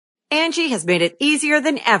Angie has made it easier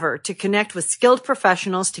than ever to connect with skilled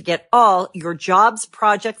professionals to get all your jobs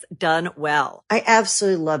projects done well. I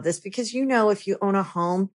absolutely love this because, if you own a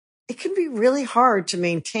home, it can be really hard to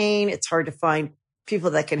maintain. It's hard to find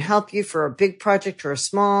people that can help you for a big project or a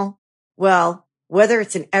small. Well, whether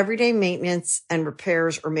it's in everyday maintenance and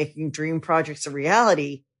repairs or making dream projects a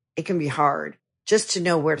reality, it can be hard just to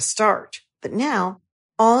know where to start. But now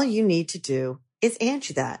all you need to do is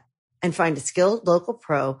Angie that and find a skilled local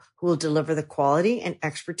pro who will deliver the quality and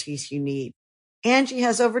expertise you need. Angie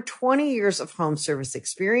has over 20 years of home service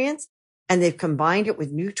experience, and they've combined it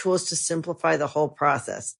with new tools to simplify the whole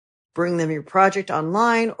process. Bring them your project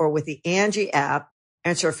online or with the Angie app,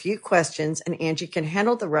 answer a few questions, and Angie can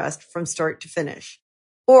handle the rest from start to finish.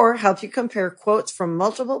 Or help you compare quotes from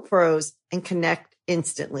multiple pros and connect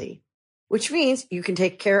instantly, which means you can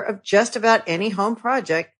take care of just about any home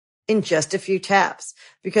project in just a few taps.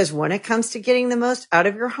 Because when it comes to getting the most out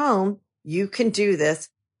of your home, you can do this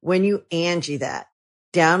when you Angie that.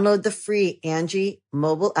 Download the free Angie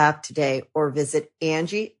mobile app today or visit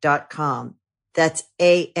Angie.com. That's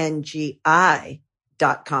ANGI.com.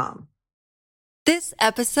 This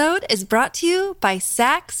episode is brought to you by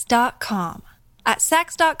Sax.com. At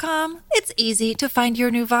Sax.com, it's easy to find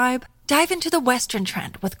your new vibe. Dive into the Western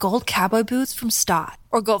trend with gold cowboy boots from Stott,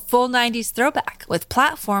 or go full 90s throwback with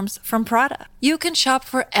platforms from Prada. You can shop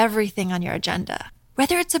for everything on your agenda,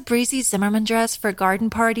 whether it's a breezy Zimmermann dress for a garden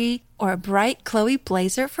party or a bright Chloe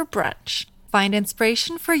blazer for brunch. Find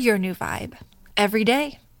inspiration for your new vibe every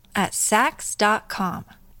day at Sax.com.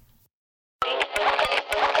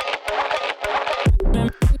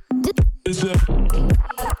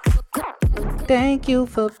 Thank you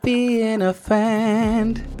for being a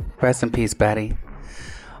friend. Rest in peace, Betty.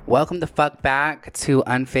 Welcome the fuck back to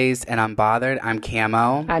Unfazed and Unbothered. I'm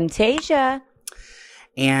Camo. I'm Tasia.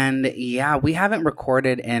 And yeah, we haven't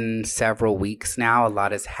recorded in several weeks now. A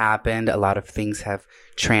lot has happened. A lot of things have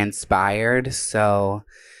transpired. So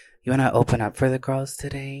you want to open up for the girls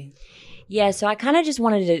today? Yeah, so I kind of just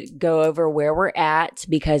wanted to go over where we're at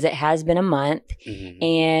because it has been a month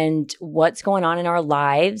and what's going on in our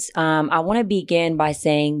lives. I want to begin by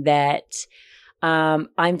saying that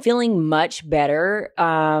I'm feeling much better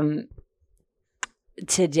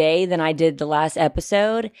today than I did the last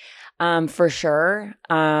episode, for sure.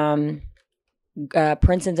 Princeton's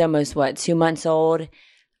almost, 2 months old.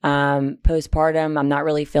 Postpartum, I'm not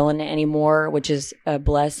really feeling it anymore, which is a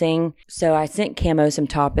blessing. So I sent Camo some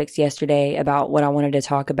topics yesterday about what I wanted to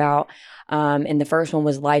talk about. And the first one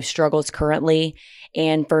was life struggles currently.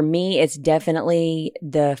 And for me, it's definitely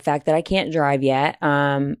the fact that I can't drive yet.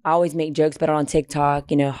 I always make jokes about it on TikTok,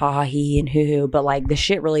 ha ha he and hoo hoo, but like the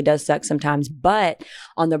shit really does suck sometimes. But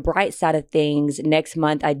on the bright side of things, next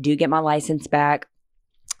month I do get my license back.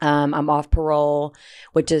 I'm off parole,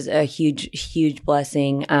 which is a huge, huge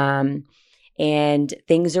blessing. And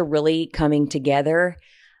things are really coming together.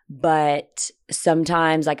 But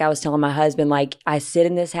sometimes, like I was telling my husband, like I sit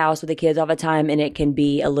in this house with the kids all the time and it can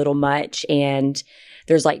be a little much. And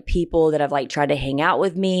there's like people that have like tried to hang out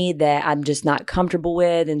with me that I'm just not comfortable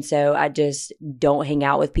with. And so I just don't hang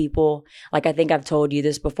out with people. Like I think I've told you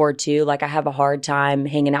this before too. Like I have a hard time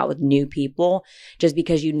hanging out with new people just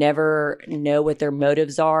because you never know what their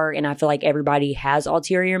motives are. And I feel like everybody has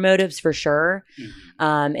ulterior motives for sure.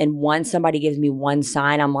 And once somebody gives me one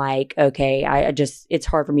sign, I'm like, okay, it's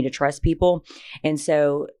hard for me to trust people. And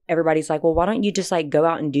so everybody's like, well, why don't you just like go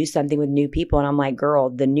out and do something with new people? And I'm like, girl,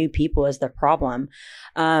 the new people is the problem.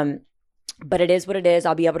 But it is what it is.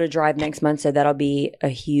 I'll be able to drive next month. So that'll be a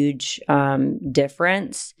huge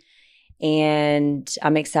difference. And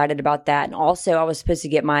I'm excited about that. And also I was supposed to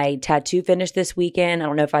get my tattoo finished this weekend. I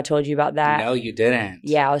don't know if I told you about that. No, you didn't.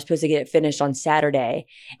 Yeah, I was supposed to get it finished on Saturday.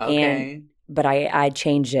 Okay. But I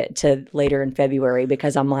changed it to later in February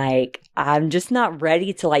because I'm like, I'm just not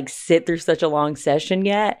ready to like sit through such a long session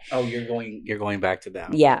yet. Oh, you're going back to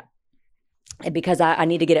that. Yeah. Because I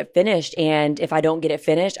need to get it finished. And if I don't get it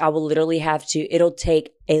finished, I will literally have to, it'll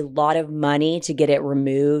take a lot of money to get it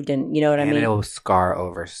removed. And you know what I mean? And it'll scar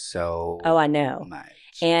over so I know. much.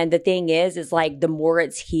 And the thing is like the more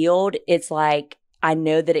it's healed, it's like, I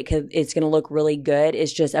know that it's going to look really good.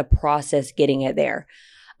 It's just a process getting it there.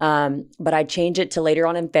 But I changed it to later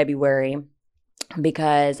on in February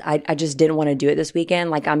because I just didn't want to do it this weekend.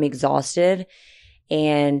 Like I'm exhausted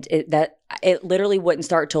and it literally wouldn't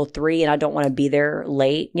start till 3 and I don't want to be there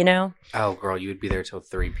late, Oh girl, you would be there till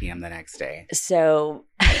 3 p.m. the next day. So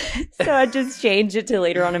I just changed it to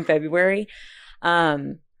later on in February.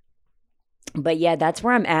 But yeah, that's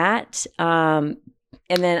where I'm at. And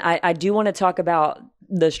then I do want to talk about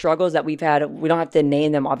the struggles that we've had, we don't have to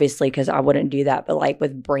name them obviously because I wouldn't do that, but like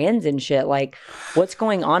with brands and shit, like what's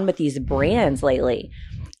going on with these brands lately?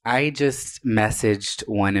 I just messaged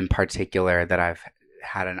one in particular that I've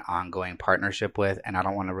had an ongoing partnership with, and I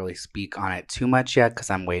don't want to really speak on it too much yet because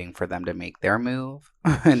I'm waiting for them to make their move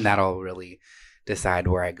and that'll really decide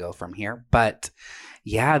where I go from here. But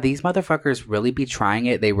yeah, these motherfuckers really be trying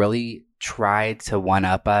it. They really try to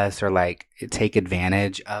one-up us or like take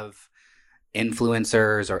advantage of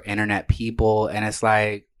influencers or internet people, and it's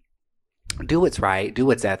like, do what's right, do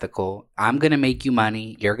what's ethical. I'm gonna make you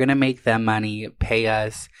money, you're gonna make them money, pay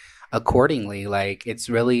us accordingly. Like, it's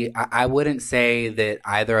really, I wouldn't say that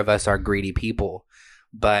either of us are greedy people,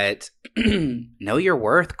 but know your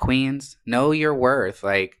worth, queens. Know your worth.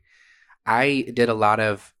 Like, I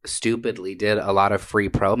stupidly did a lot of free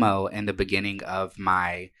promo in the beginning of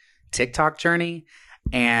my TikTok journey,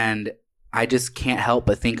 and I just can't help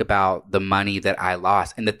but think about the money that I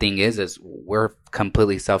lost. And the thing is we're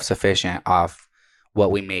completely self-sufficient off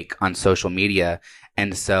what we make on social media.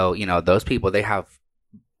 And so, you know, those people, they have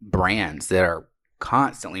brands that are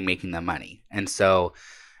constantly making them money. And so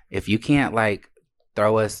if you can't like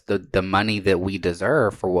throw us the money that we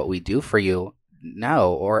deserve for what we do for you,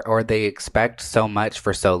 no, or they expect so much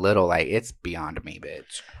for so little, like it's beyond me,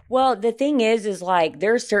 bitch. Well, the thing is like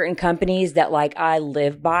there's certain companies that like I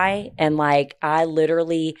live by, and like I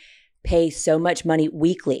literally pay so much money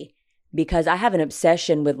weekly because I have an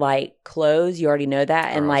obsession with like clothes. You already know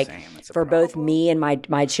that. And like for both me and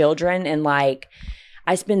my children, and like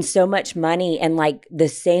I spend so much money, and like the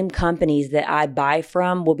same companies that I buy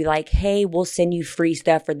from will be like, hey, we'll send you free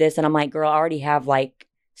stuff for this. And I'm like, girl, I already have like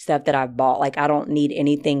stuff that I've bought. Like I don't need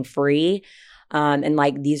anything free. And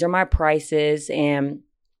like these are my prices, and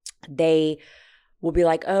they will be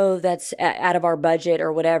like, oh, that's out of our budget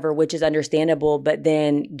or whatever, which is understandable, but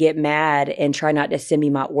then get mad and try not to send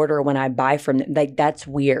me my order when I buy from them. Like that's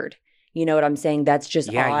weird. You know what I'm saying? That's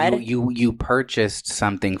just odd. You purchased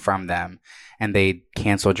something from them and they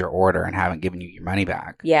canceled your order and haven't given you your money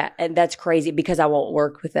back. Yeah, and that's crazy because I won't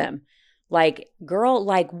work with them. Like, girl,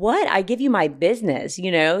 like what? I give you my business,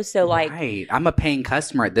 you know? So like, right. I'm a paying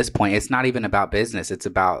customer at this point. It's not even about business. It's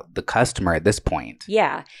about the customer at this point.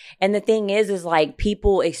 Yeah. And the thing is like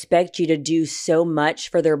people expect you to do so much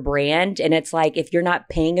for their brand. And it's like, if you're not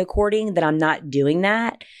paying according, then I'm not doing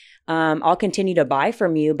that. I'll continue to buy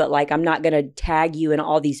from you, but like, I'm not going to tag you in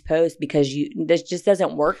all these posts because this just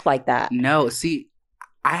doesn't work like that. No, see,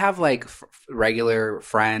 I have like regular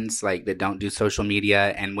friends like that don't do social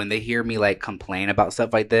media, and when they hear me like complain about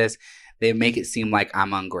stuff like this, they make it seem like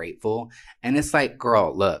I'm ungrateful. And it's like,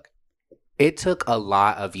 girl, look, it took a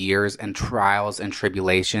lot of years and trials and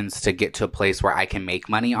tribulations to get to a place where I can make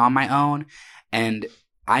money on my own. And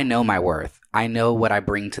I know my worth. I know what I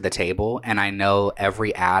bring to the table, and I know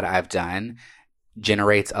every ad I've done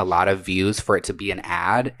generates a lot of views for it to be an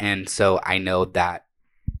ad. And so I know that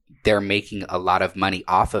they're making a lot of money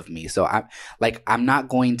off of me. So I'm not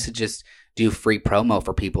going to just do free promo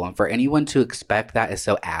for people. And for anyone to expect that is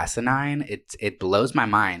so asinine, it blows my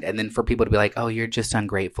mind. And then for people to be like, oh, you're just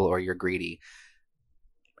ungrateful or you're greedy.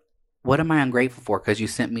 What am I ungrateful for? Because you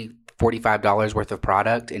sent me $45 worth of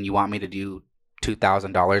product and you want me to do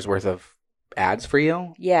 $2,000 worth of ads for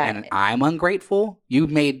you? Yeah. And I'm ungrateful? You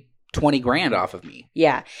made 20 grand off of me.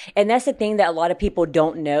 Yeah. And that's the thing that a lot of people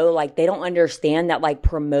don't know. Like they don't understand that like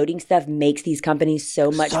promoting stuff makes these companies so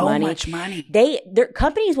much money. Their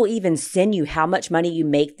companies will even send you how much money you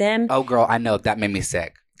make them. Oh girl, I know. That made me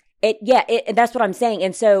sick. That's what I'm saying.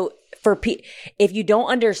 And so if you don't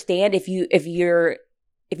understand, if you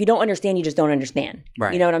don't understand, you just don't understand.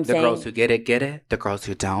 Right. You know what I'm saying? The girls who get it. The girls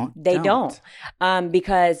who don't, they don't.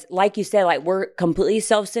 Because like you said, like we're completely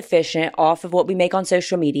self-sufficient off of what we make on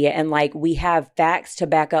social media. And like we have facts to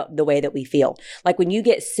back up the way that we feel. Like when you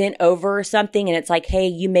get sent over something and it's like, hey,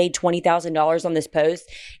 you made $20,000 on this post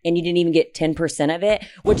and you didn't even get 10% of it,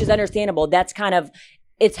 which is understandable. That's kind of,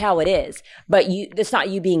 it's how it is. But it's not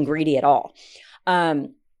you being greedy at all.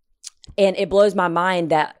 And it blows my mind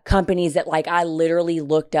that companies that like I literally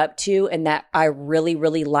looked up to and that I really,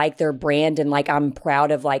 really like their brand and like I'm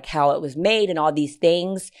proud of like how it was made and all these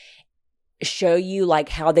things show you like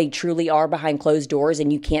how they truly are behind closed doors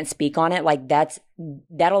and you can't speak on it. Like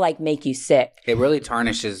that'll like make you sick. It really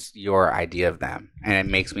tarnishes your idea of them, and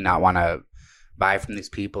it makes me not want to buy from these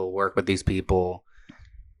people, work with these people.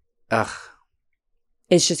 Ugh.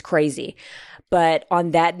 It's just crazy. But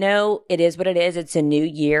on that note, it is what it is. It's a new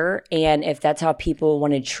year. And if that's how people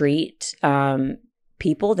want to treat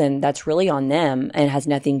people, then that's really on them and has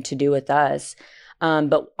nothing to do with us.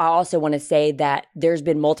 But I also want to say that there's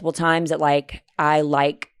been multiple times that like I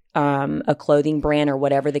like a clothing brand or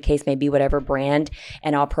whatever the case may be, whatever brand,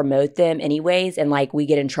 and I'll promote them anyways. And like we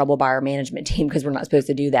get in trouble by our management team because we're not supposed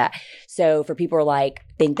to do that. So for people who are like,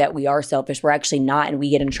 think that we are selfish, we're actually not. And we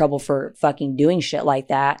get in trouble for fucking doing shit like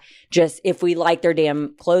that just if we like their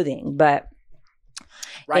damn clothing. But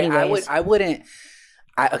right, anyways.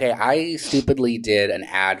 I stupidly did an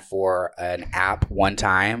ad for an app one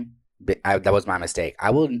time. That was my mistake.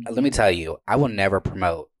 Let me tell you, I will never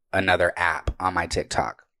promote another app on my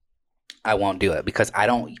TikTok. I won't do it because I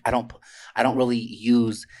don't really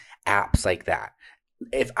use apps like that.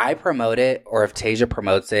 If I promote it or if Tasia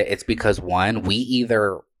promotes it, it's because one, we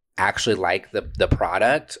either actually like the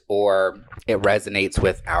product or it resonates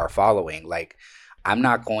with our following. Like, I'm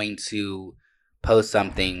not going to post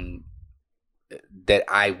something that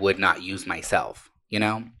I would not use myself, you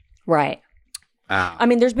know? Right. I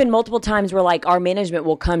mean, there's been multiple times where like our management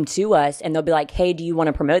will come to us and they'll be like, hey, do you want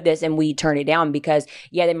to promote this? And we turn it down because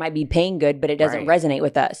they might be paying good, but it doesn't resonate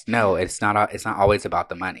with us. No, it's not always about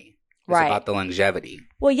the money. It's about the longevity.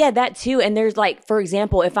 Well, yeah, that too. And there's like, for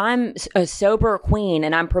example, if I'm a sober queen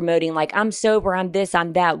and I'm promoting like, I'm sober, I'm this,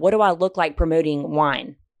 I'm that, what do I look like promoting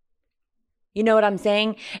wine? You know what I'm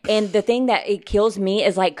saying? And the thing that it kills me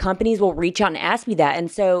is like companies will reach out and ask me that.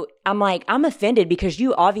 And so I'm like, I'm offended because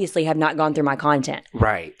you obviously have not gone through my content.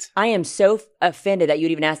 Right. I am so offended that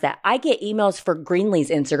you'd even ask that. I get emails for Greenlee's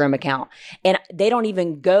Instagram account and they don't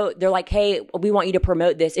even go. They're like, hey, we want you to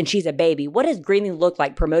promote this. And she's a baby. What does Greenlee look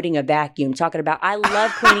like promoting a vacuum? Talking about, I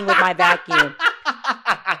love cleaning with my vacuum.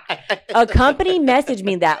 A company messaged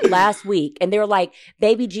me that last week and they were like,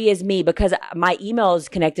 Baby G is me because my email is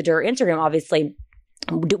connected to her Instagram, obviously.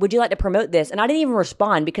 Would you like to promote this? And I didn't even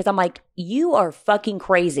respond because I'm like, you are fucking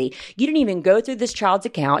crazy. You didn't even go through this child's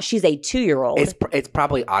account. She's a 2-year-old. It's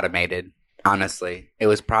probably automated. Honestly, it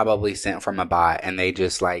was probably sent from a bot and they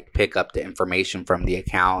just like pick up the information from the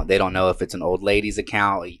account. They don't know if it's an old lady's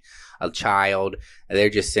account, a child. They're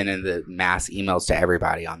just sending the mass emails to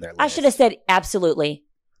everybody on their list. I should have said absolutely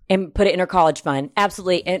and put it in her college fund.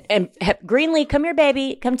 Absolutely. And Greenlee, come here,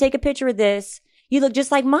 baby. Come take a picture of this. You look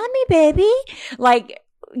just like mommy, baby. Like,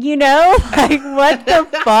 you know, like what the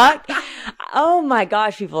fuck? Oh my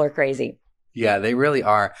gosh, people are crazy. Yeah, they really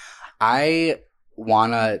are. I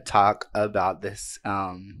want to talk about this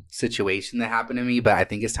situation that happened to me, but I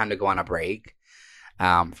think it's time to go on a break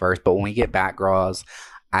first. But when we get back, girls,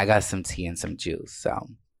 I got some tea and some juice. So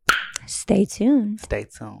stay tuned. Stay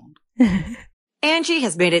tuned. Angie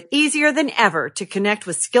has made it easier than ever to connect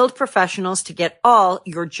with skilled professionals to get all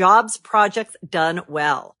your jobs projects done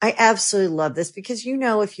well. I absolutely love this because, you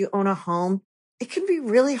know, if you own a home, it can be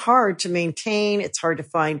really hard to maintain. It's hard to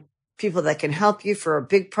find people that can help you for a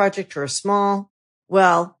big project or a small.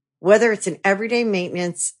 Well, whether it's in everyday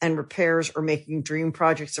maintenance and repairs or making dream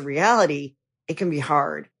projects a reality, it can be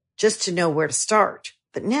hard just to know where to start.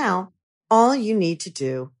 But now all you need to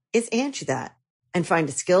do is Angie that and find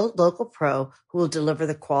a skilled local pro who will deliver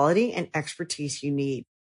the quality and expertise you need.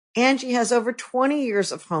 Angie has over 20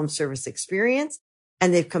 years of home service experience,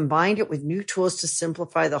 and they've combined it with new tools to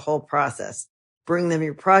simplify the whole process. Bring them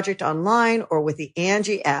your project online or with the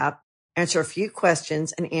Angie app, answer a few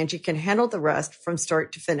questions, and Angie can handle the rest from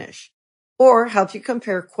start to finish. Or help you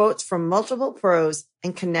compare quotes from multiple pros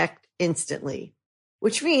and connect instantly,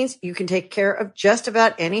 which means you can take care of just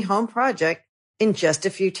about any home project in just a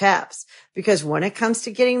few taps. Because when it comes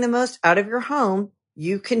to getting the most out of your home,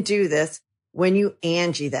 you can do this when you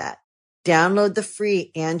Angie that. Download the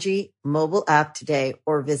free Angie mobile app today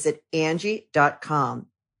or visit Angie.com.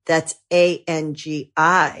 That's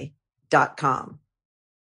ANGI.com.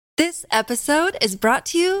 This episode is brought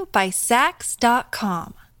to you by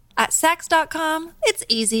Sax.com. At Sax.com, it's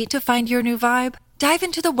easy to find your new vibe. Dive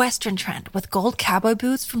into the Western trend with gold cowboy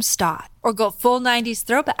boots from Stott, or go full 90s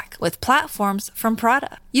throwback with platforms from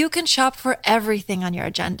Prada. You can shop for everything on your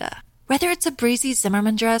agenda, whether it's a breezy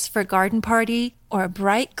Zimmermann dress for a garden party or a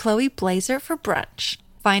bright Chloe blazer for brunch.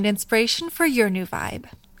 Find inspiration for your new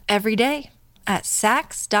vibe every day at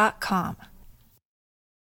Sax.com.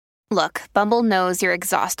 Look, Bumble knows you're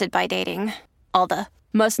exhausted by dating. All the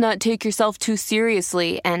must not take yourself too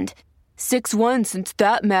seriously and 6'1" since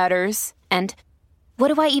that matters. And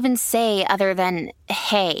what do I even say other than,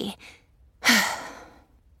 hey?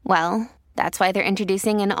 Well, that's why they're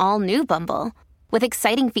introducing an all-new Bumble, with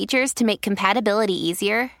exciting features to make compatibility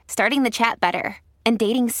easier, starting the chat better, and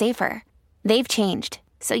dating safer. They've changed,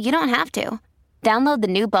 so you don't have to. Download the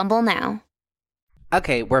new Bumble now.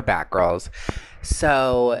 Okay, we're back, girls.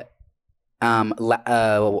 So,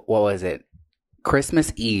 what was it?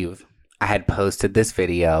 Christmas Eve, I had posted this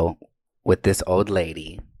video with this old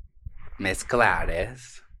lady, Miss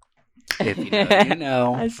Gladys. If you know, you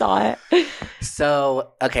know. I saw it.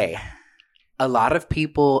 So, okay. A lot of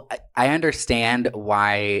people, I understand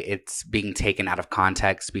why it's being taken out of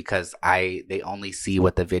context because they only see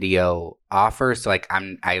what the video offers. So like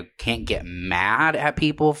I can't get mad at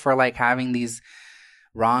people for like having these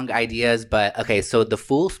wrong ideas. But okay, so the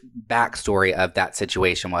full backstory of that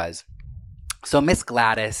situation was, so Miss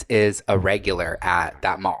Gladys is a regular at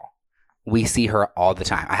that mall. We see her all the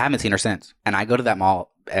time. I haven't seen her since. And I go to that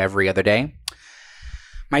mall every other day.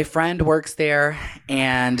 My friend works there,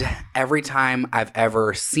 and every time I've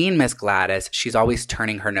ever seen Miss Gladys, she's always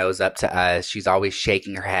turning her nose up to us. She's always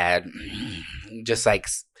shaking her head, just like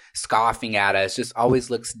scoffing at us, just always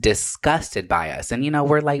looks disgusted by us. And, you know,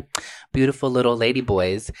 we're like beautiful little lady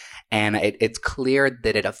boys, and it's clear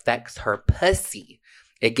that it affects her pussy.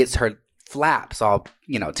 It gets her flaps all,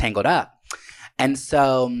 you know, tangled up. And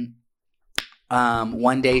so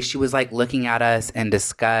one day she was like looking at us in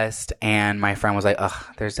disgust, and my friend was like,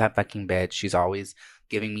 ugh, there's that fucking bitch. She's always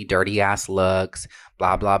giving me dirty ass looks,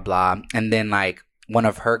 blah, blah, blah. And then like one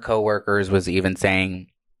of her coworkers was even saying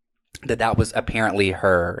that was apparently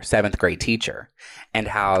her 7th grade teacher, and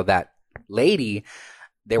how that lady,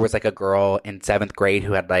 there was like a girl in 7th grade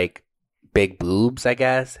who had like big boobs, I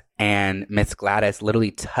guess. And Miss Gladys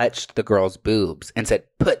literally touched the girl's boobs and said,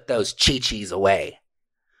 put those chi-chis away.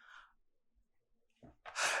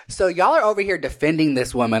 So y'all are over here defending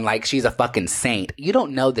this woman like she's a fucking saint. You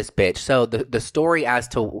don't know this bitch. So the story as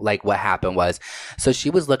to like what happened was, so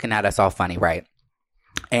she was looking at us all funny, right?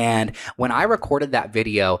 And when I recorded that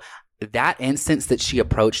video, that instance that she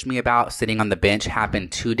approached me about sitting on the bench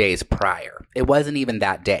happened 2 days prior. It wasn't even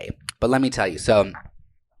that day. But let me tell you. So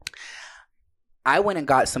I went and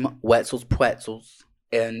got some Wetzel's pretzels,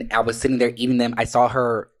 and I was sitting there eating them. I saw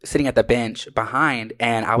her sitting at the bench behind,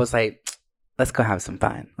 and I was like, let's go have some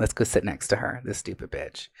fun. Let's go sit next to her, this stupid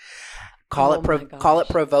bitch. Call it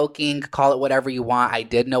provoking, call it whatever you want. I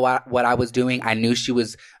did know what I was doing. I knew she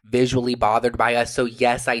was visually bothered by us. So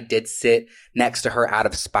yes, I did sit next to her out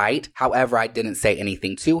of spite. However, I didn't say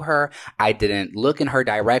anything to her. I didn't look in her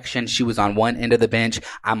direction. She was on one end of the bench.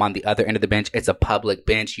 I'm on the other end of the bench. It's a public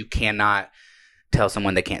bench. You cannot tell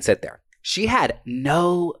someone they can't sit there. She had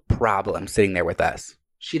no problem sitting there with us.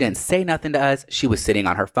 She didn't say nothing to us. She was sitting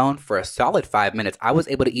on her phone for a solid 5 minutes. I was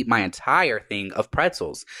able to eat my entire thing of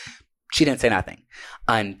pretzels. She didn't say nothing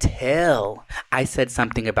until I said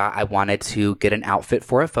something about I wanted to get an outfit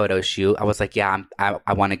for a photo shoot. I was like, yeah,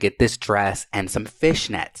 I want to get this dress and some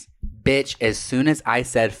fishnets. Bitch, as soon as I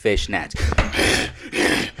said fishnets,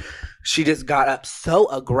 she just got up so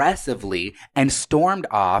aggressively and stormed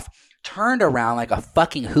off, turned around like a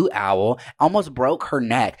fucking hoot owl, almost broke her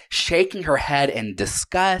neck, shaking her head in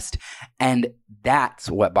disgust. And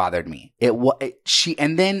that's what bothered me.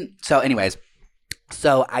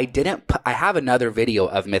 So I have another video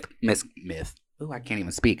of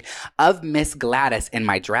of Miss Gladys in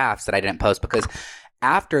my drafts that I didn't post, because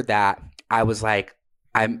after that, I was like,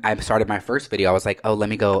 I started my first video. I was like, oh, let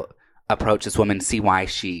me go approach this woman, see why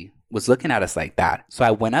she was looking at us like that. So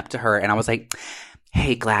I went up to her and I was like,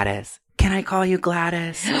 hey, Gladys, can I call you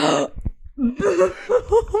Gladys? I'll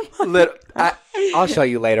show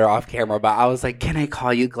you later off camera, but I was like, can I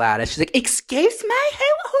call you Gladys? She's like, excuse me,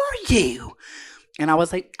 who are you? And I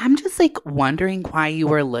was like, I'm just like wondering why you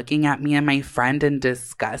were looking at me and my friend in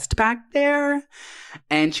disgust back there.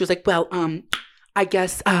 And she was like, well, I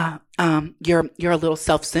guess you're a little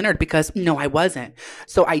self-centered, because no, I wasn't.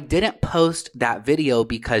 So I didn't post that video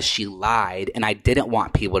because she lied, and I didn't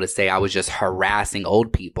want people to say I was just harassing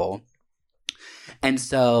old people. And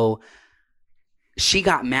so she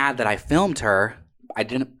got mad that I filmed her. I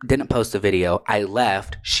didn't post the video. I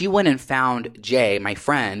left. She went and found Jay, my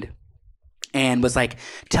friend, and was like,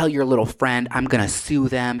 tell your little friend I'm going to sue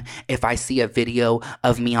them if I see a video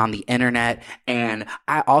of me on the internet. And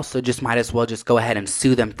I also just might as well just go ahead and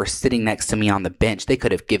sue them for sitting next to me on the bench. They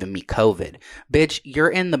could have given me COVID. Bitch, you're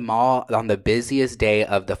in the mall on the busiest day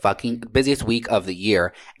of the fucking busiest week of the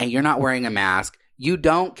year, and you're not wearing a mask. You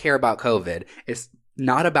don't care about COVID. It's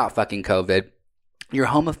not about fucking COVID. You're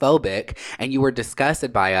homophobic, and you were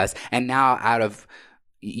disgusted by us. And now, out of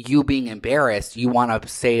you being embarrassed, you want to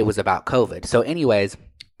say it was about COVID. So anyways,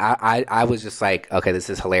 I was just like, okay,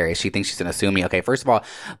 this is hilarious. She thinks she's going to sue me. Okay, first of all,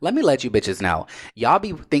 let me let you bitches know. Y'all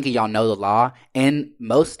be thinking y'all know the law. In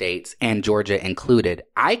most states, and Georgia included,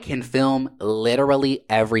 I can film literally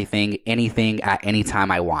everything, anything at any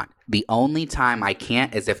time I want. The only time I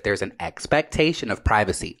can't is if there's an expectation of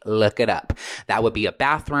privacy. Look it up. That would be a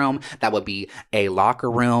bathroom. That would be a locker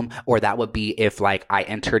room. Or that would be if like I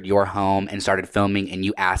entered your home and started filming and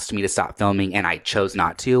you asked me to stop filming and I chose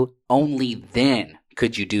not to. Only then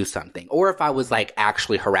could you do something? Or if I was like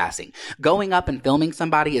actually harassing. Going up and filming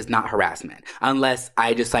somebody is not harassment unless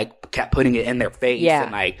I just like kept putting it in their face. Yeah.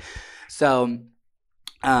 And like, so,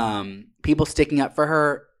 people sticking up for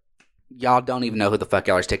her, y'all don't even know who the fuck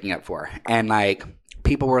y'all are sticking up for. And like,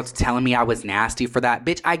 people were telling me I was nasty for that.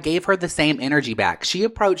 Bitch, I gave her the same energy back. She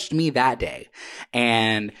approached me that day.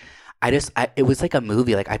 And it was like a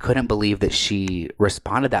movie. Like, I couldn't believe that she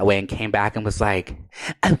responded that way and came back and was like,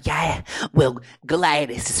 oh yeah, well,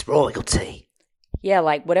 Gladys is royalty. Yeah,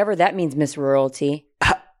 like whatever that means, Miss Royalty.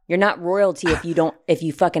 You're not royalty if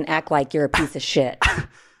you fucking act like you're a piece of shit.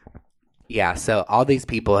 Yeah, so all these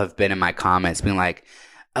people have been in my comments being like,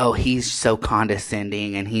 oh, he's so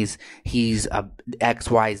condescending and he's a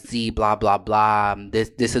XYZ, blah, blah, blah.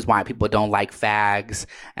 This is why people don't like fags.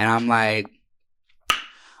 And I'm like,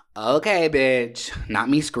 okay, bitch. Not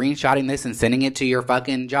me screenshotting this and sending it to your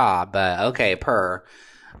fucking job, but okay,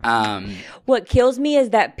 What kills me is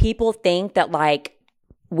that people think that like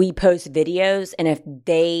we post videos and if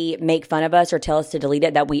they make fun of us or tell us to delete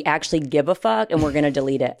it, that we actually give a fuck and we're going to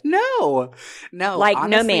delete it. No. Like, honestly,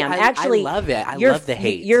 no, ma'am. Actually, I love it. I love the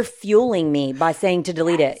hate. You're fueling me by saying to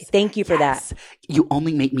delete it. Thank you for that. You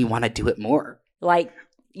only make me want to do it more. Like,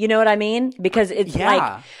 you know what I mean? Because it's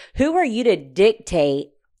like, who are you to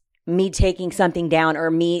dictate me taking something down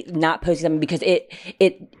or me not posting something because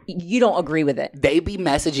you don't agree with it? They be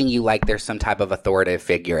messaging you like there's some type of authoritative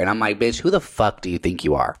figure. And I'm like, bitch, who the fuck do you think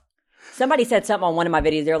you are? Somebody said something on one of my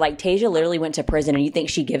videos. They're like, Tasia literally went to prison and you think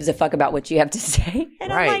she gives a fuck about what you have to say?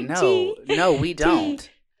 And right. I'm like, no, we don't.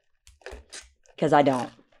 Because I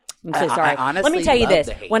don't. I'm so sorry. I honestly let me tell you this.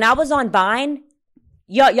 When I was on Vine,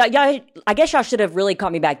 y'all, I guess y'all should have really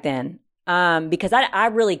caught me back then. Because I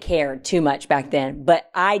really cared too much back then, but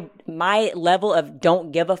my level of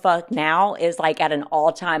don't give a fuck now is like at an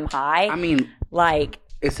all-time high. I mean, like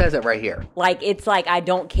it says it right here. Like it's like I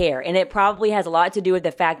don't care, and it probably has a lot to do with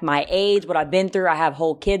the fact my age, what I've been through. I have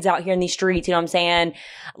whole kids out here in these streets. You know what I'm saying?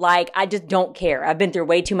 Like I just don't care. I've been through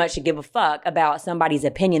way too much to give a fuck about somebody's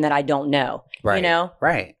opinion that I don't know. Right. You know?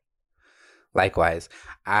 Right. Likewise,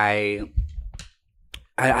 I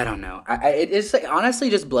don't know. It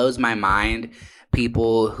honestly just blows my mind.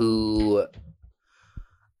 People who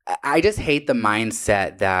I just hate the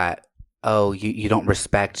mindset that, oh, you don't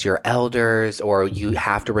respect your elders or you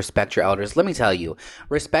have to respect your elders. Let me tell you,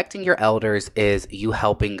 respecting your elders is you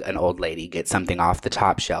helping an old lady get something off the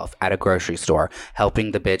top shelf at a grocery store,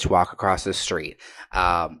 helping the bitch walk across the street,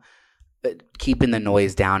 keeping the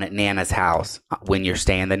noise down at Nana's house when you're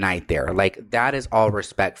staying the night there. Like, that is all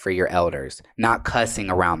respect for your elders. Not cussing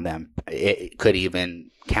around them. It could even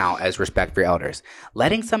count as respect for your elders.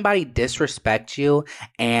 Letting somebody disrespect you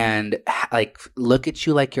and like look at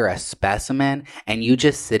you like you're a specimen and you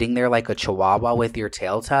just sitting there like a chihuahua with your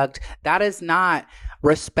tail tucked, that is not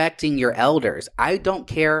respecting your elders. I don't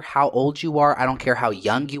care how old you are. I don't care how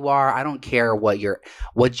young you are. I don't care what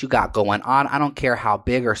you got going on. I don't care how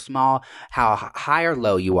big or small, how high or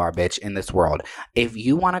low you are, bitch, in this world. If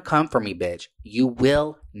you want to come for me, bitch, you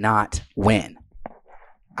will not win.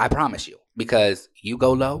 I promise you. Because you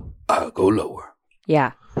go low, I go lower.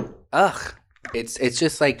 Yeah. Ugh. It's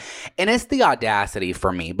just like, and it's the audacity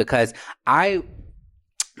for me because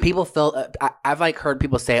people feel, I've like heard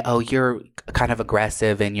people say, oh, you're kind of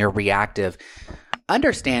aggressive and you're reactive.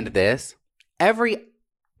 Understand this. Every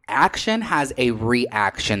action has a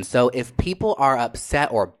reaction. So if people are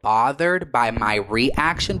upset or bothered by my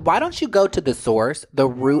reaction, why don't you go to the source, the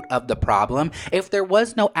root of the problem? If there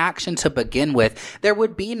was no action to begin with, there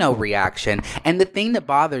would be no reaction. And the thing that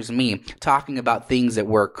bothers me, talking about things that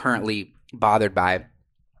we're currently bothered by,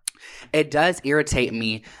 it does irritate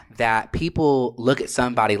me that people look at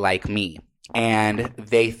somebody like me and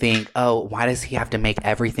they think, oh, why does he have to make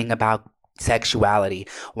everything about sexuality?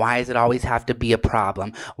 Why does it always have to be a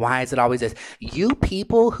problem? Why is it always this? You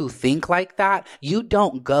people who think like that, you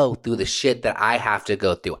don't go through the shit that I have to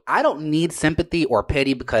go through. I don't need sympathy or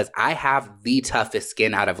pity because I have the toughest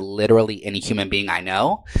skin out of literally any human being I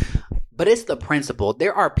know. But it's the principle.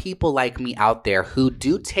 There are people like me out there who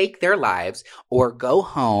do take their lives or go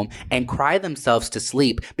home and cry themselves to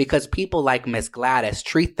sleep because people like Miss Gladys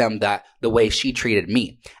treat them the way she treated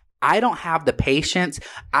me. I don't have the patience.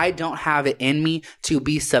 I don't have it in me to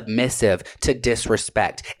be submissive to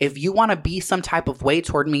disrespect. If you want to be some type of way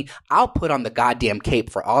toward me, I'll put on the goddamn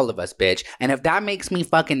cape for all of us, bitch. And if that makes me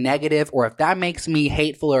fucking negative or if that makes me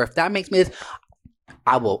hateful or if that makes me this,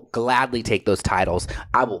 I will gladly take those titles.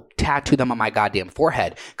 I will tattoo them on my goddamn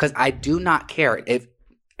forehead because I do not care if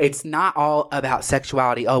it's not all about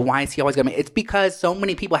sexuality. Oh, why is he always gonna? It's because so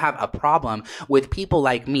many people have a problem with people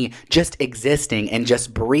like me just existing and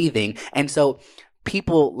just breathing. And so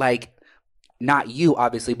people like, not you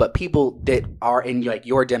obviously, but people that are in like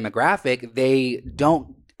your demographic, they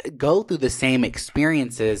don't go through the same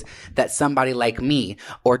experiences that somebody like me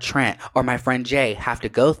or Trent or my friend Jay have to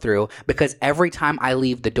go through, because every time I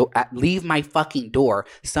leave my fucking door,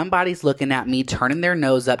 somebody's looking at me, turning their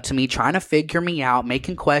nose up to me, trying to figure me out,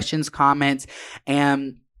 making questions, comments,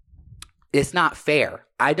 and it's not fair.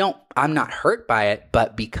 I'm not hurt by it,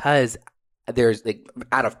 but because there's like,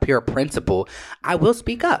 out of pure principle, I will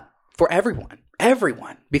speak up for everyone,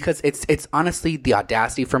 because it's honestly the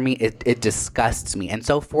audacity for me. It disgusts me. And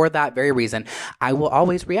so for that very reason, I will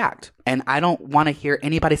always react. And I don't want to hear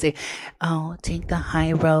anybody say, oh, take the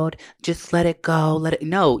high road. Just let it go.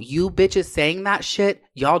 No, you bitches saying that shit,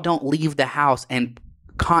 y'all don't leave the house and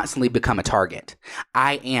constantly become a target.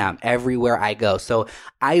 I am everywhere I go. So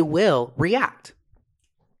I will react.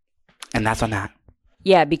 And that's on that.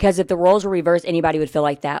 Yeah, because if the roles were reversed, anybody would feel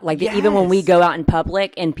like that. Like, even when we go out in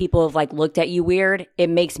public and people have like looked at you weird, it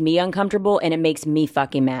makes me uncomfortable and it makes me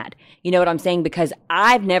fucking mad. You know what I'm saying? Because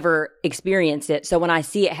I've never experienced it. So when I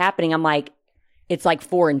see it happening, I'm like, it's like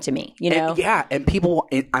foreign to me, you know? And people,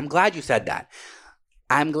 I'm glad you said that.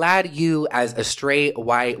 I'm glad you, as a straight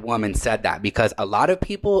white woman, said that, because a lot of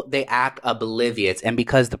people, they act oblivious, and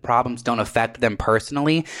because the problems don't affect them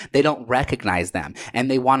personally, they don't recognize them,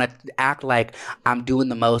 and they want to act like I'm doing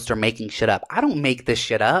the most or making shit up. I don't make this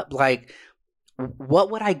shit up. Like,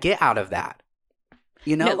 what would I get out of that?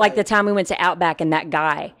 You know, like the time we went to Outback and that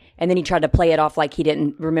guy, and then he tried to play it off like he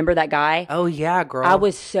didn't remember that guy. Oh yeah, girl. I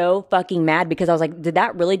was so fucking mad because I was like, did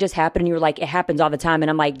that really just happen? And you were like, it happens all the time. And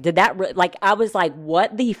I'm like, did that like, I was like,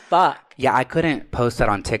 what the fuck? Yeah, I couldn't post that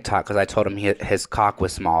on TikTok because I told him his cock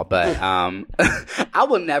was small, but I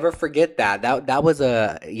will never forget that. That was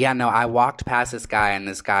I walked past this guy, and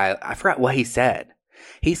this guy, I forgot what he said.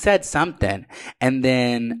 He said something, and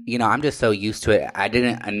then, you know, I'm just so used to it. I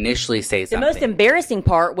didn't initially say something. The most embarrassing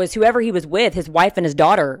part was whoever he was with, his wife and his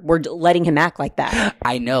daughter, were letting him act like that.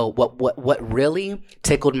 I know. What really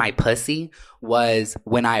tickled my pussy was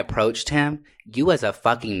when I approached him, you as a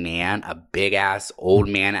fucking man, a big ass old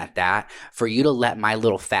man at that, for you to let my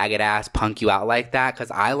little faggot ass punk you out like that,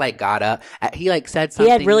 because I like got up, he like said something.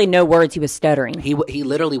 He had really no words, he was stuttering. He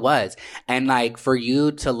literally was. And like, for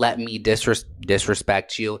you to let me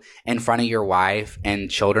disrespect you in front of your wife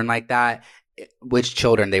and children like that, which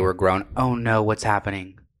children? They were grown. Oh no, what's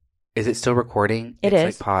happening? Is it still recording? It's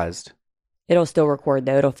like paused. It'll still record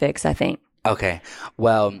though, it'll fix, I think. Okay,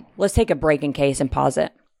 well, let's take a break in case and pause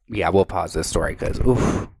it. Yeah, we'll pause this story because,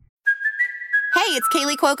 oof. Hey, it's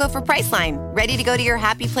Kaylee Cuoco for Priceline. Ready to go to your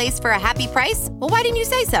happy place for a happy price? Well, why didn't you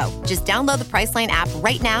say so? Just download the Priceline app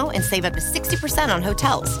right now and save up to 60% on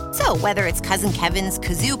hotels. So whether it's Cousin Kevin's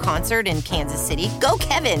Kazoo Concert in Kansas City, go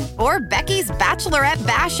Kevin, or Becky's Bachelorette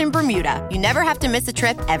Bash in Bermuda, you never have to miss a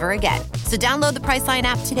trip ever again. So download the Priceline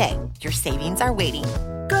app today. Your savings are waiting.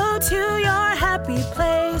 Go to your happy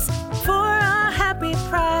place for a happy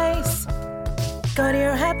price. Go to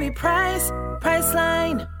your happy price,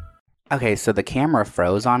 Priceline. Okay, so the camera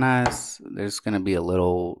froze on us. There's going to be a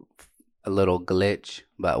little glitch,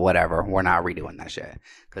 but whatever. We're not redoing that shit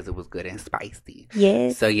because it was good and spicy.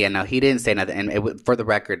 Yes. So, yeah, no, he didn't say nothing. And for the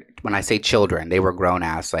record, when I say children, they were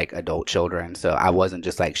grown-ass, like, adult children. So I wasn't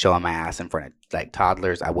just, like, showing my ass in front of, like,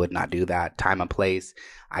 toddlers. I would not do that. Time and place.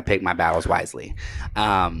 I pick my battles wisely.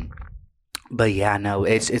 But, yeah, no,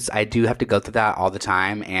 it's I do have to go through that all the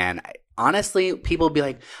time. And honestly, people will be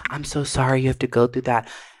like, I'm so sorry you have to go through that.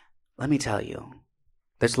 Let me tell you,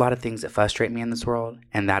 there's a lot of things that frustrate me in this world,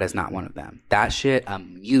 and that is not one of them. That shit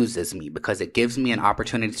amuses me because it gives me an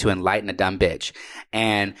opportunity to enlighten a dumb bitch.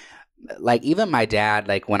 And, like, even my dad,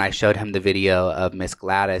 like, when I showed him the video of Miss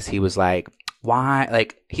Gladys, he was like, why?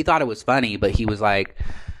 Like, he thought it was funny, but he was like,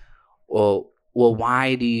 well,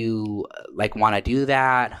 why do you, like, want to do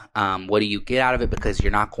that? What do you get out of it? Because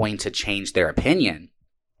you're not going to change their opinion.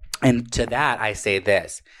 And to that, I say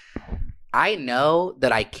this. I know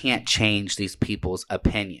that I can't change these people's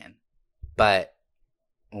opinion, but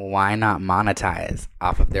why not monetize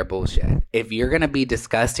off of their bullshit? If you're going to be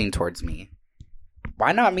disgusting towards me,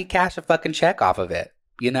 why not me cash a fucking check off of it?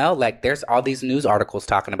 You know, like, there's all these news articles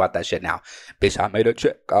talking about that shit now. Bitch, I made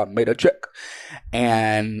a check.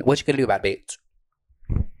 And what you gonna do about it,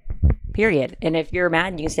 bitch? Period. And if you're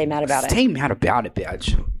mad, you can stay mad about it. Stay mad about it,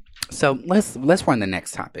 bitch. So let's run the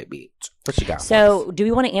next topic, bitch. What you got? So, do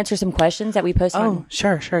we want to answer some questions that we posted? Oh,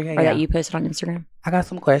 sure, yeah, or that you posted on Instagram? I got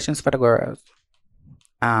some questions for the girls.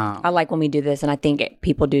 I like when we do this, and I think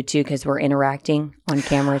people do too because we're interacting on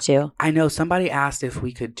camera too. I know somebody asked if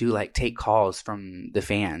we could do like take calls from the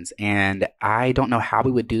fans, and I don't know how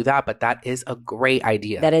we would do that, but that is a great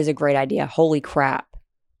idea. That is a great idea. Holy crap.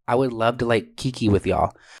 I would love to like kiki with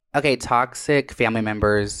y'all. Okay, toxic family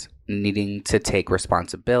members needing to take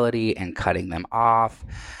responsibility and cutting them off.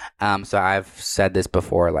 So I've said this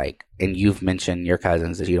before, like, and you've mentioned your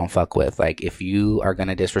cousins that you don't fuck with. Like, if you are going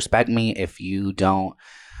to disrespect me, if you don't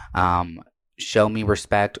show me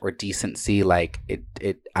respect or decency, like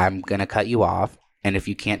I'm going to cut you off. And if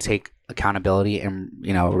you can't take accountability and,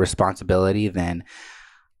 you know, responsibility, then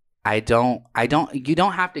you don't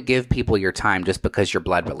have to give people your time just because you're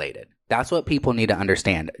blood related. That's what people need to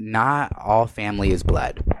understand. Not all family is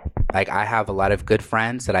blood. Like, I have a lot of good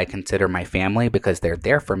friends that I consider my family because they're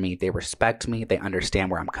there for me. They respect me. They understand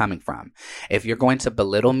where I'm coming from. If you're going to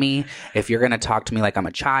belittle me, if you're going to talk to me like I'm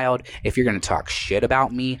a child, if you're going to talk shit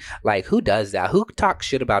about me, like, who does that? Who talks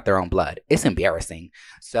shit about their own blood? It's embarrassing.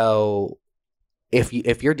 So if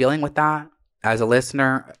you're dealing with that as a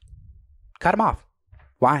listener, cut them off.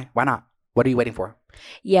 Why? Why not? What are you waiting for?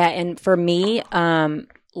 Yeah, and for me,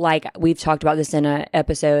 like we've talked about this in an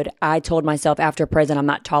episode, I told myself after prison I'm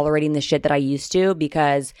not tolerating the shit that I used to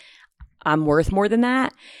because I'm worth more than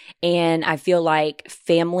that. And I feel like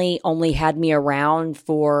family only had me around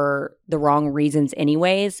for the wrong reasons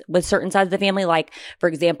anyways with certain sides of the family. Like, for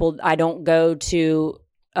example, I don't go to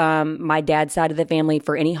my dad's side of the family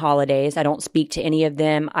for any holidays. I don't speak to any of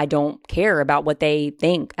them. I don't care about what they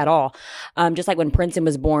think at all. Just like when Princeton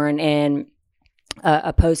was born and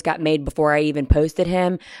a post got made before I even posted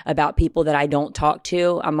him about people that I don't talk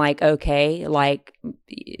to. I'm like, okay, like,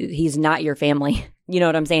 he's not your family. You know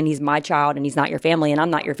what I'm saying? He's my child and he's not your family and I'm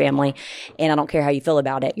not your family. And I don't care how you feel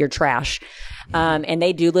about it. You're trash. And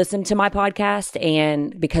they do listen to my podcast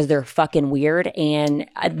and because they're fucking weird and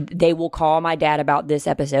they will call my dad about this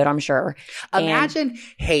episode, I'm sure. Imagine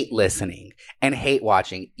hate listening and hate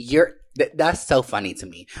watching. That's so funny to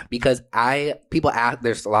me because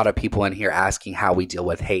there's a lot of people in here asking how we deal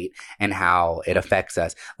with hate and how it affects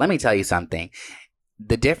us. Let me tell you something.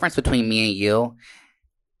 The difference between me and you,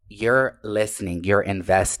 you're listening, you're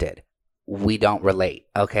invested. We don't relate.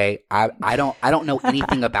 Okay. I don't know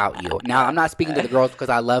anything about you. Now, I'm not speaking to the girls because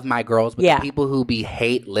I love my girls, but the people who be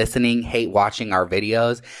hate listening, hate watching our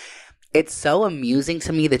videos, it's so amusing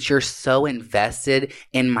to me that you're so invested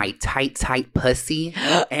in my tight pussy.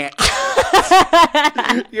 And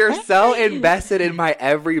you're so invested in my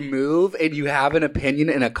every move and you have an opinion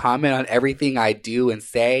and a comment on everything I do and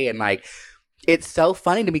say. And like, it's so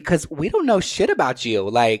funny to me because we don't know shit about you.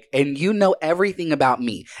 Like, and you know everything about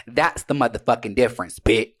me. That's the motherfucking difference,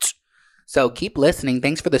 bitch. So keep listening.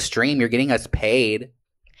 Thanks for the stream. You're getting us paid.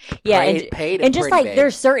 Yeah, paid and just like big.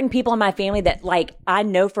 There's certain people in my family that like I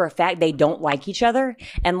know for a fact they don't like each other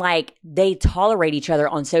and like they tolerate each other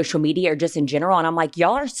on social media or just in general. And I'm like,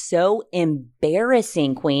 y'all are so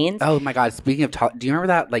embarrassing, queens. Oh my God. Speaking of do you remember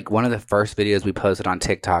that like one of the first videos we posted on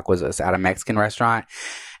TikTok was us at a Mexican restaurant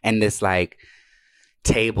and this like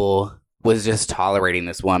table was just tolerating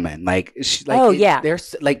this woman. Like,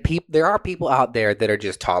 there's like there are people out there that are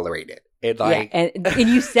just tolerated. And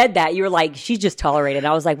you said that you were like, she's just tolerated.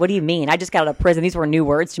 I was like, what do you mean? I just got out of prison. These were new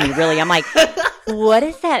words to me, really. I'm like, what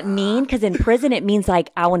does that mean? Because in prison, it means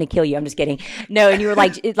like, I want to kill you. I'm just kidding. No. And you were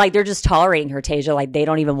like, they're just tolerating her, Tasia. Like, they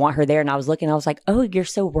don't even want her there. And I was looking, I was like, oh, you're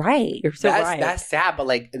so right. You're so right. That's sad. But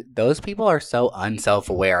like, those people are so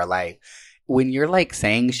unself-aware. Like, when you're like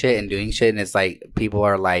saying shit and doing shit, and it's like, people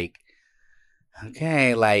are like,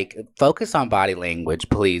 okay, like, focus on body language,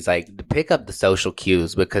 please. Like, pick up the social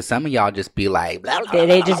cues because some of y'all just be like, blah, blah,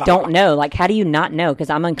 they just don't know. Like, how do you not know? Because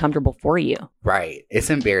I'm uncomfortable for you. Right. It's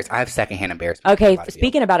embarrassing. I have secondhand embarrassment. Okay,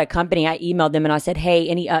 speaking about a company, I emailed them and I said, hey,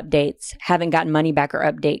 any updates? Haven't gotten money back or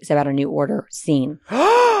updates about a new order seen.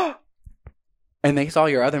 And they saw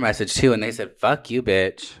your other message too, and they said, fuck you,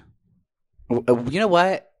 bitch. You know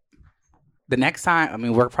what? The next time, I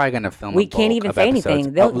mean, we're probably going to film we can't even say episodes.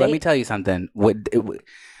 Anything. Let me tell you something.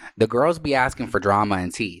 The girls be asking for drama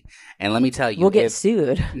and tea. And let me tell you. We'll get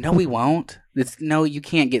sued. No, we won't. No, you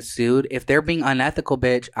can't get sued. If they're being unethical,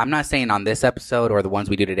 bitch, I'm not saying on this episode or the ones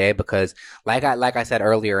we do today because like I said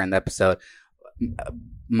earlier in the episode,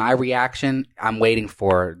 my reaction, I'm waiting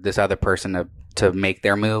for this other person to make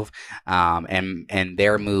their move. And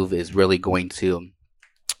their move is really going to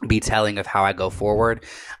be telling of how I go forward.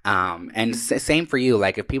 And same for you.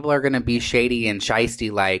 Like, if people are going to be shady and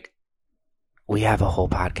shisty, like, we have a whole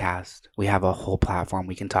podcast. We have a whole platform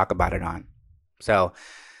we can talk about it on. So,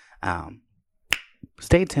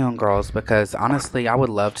 Stay tuned, girls, because honestly, I would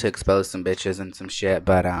love to expose some bitches and some shit,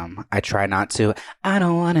 but I try not to. I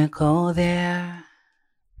don't want to go there.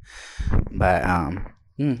 But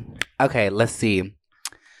okay, let's see.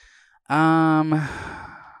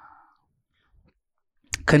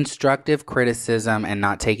 Constructive criticism and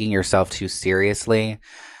not taking yourself too seriously.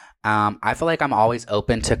 I feel like I'm always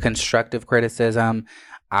open to constructive criticism.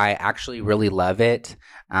 I actually really love it.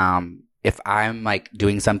 If I'm like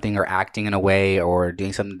doing something or acting in a way or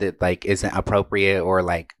doing something that like isn't appropriate or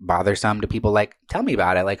like bothersome to people, like tell me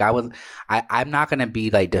about it. Like I'm not going to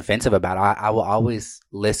be like defensive about it. I will always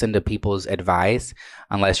listen to people's advice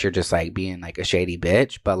unless you're just like being like a shady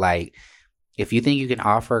bitch. But like, if you think you can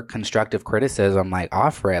offer constructive criticism, like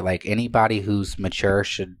offer it. Like anybody who's mature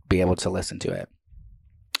should be able to listen to it.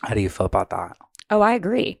 How do you feel about that? Oh, I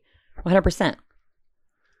agree. 100%.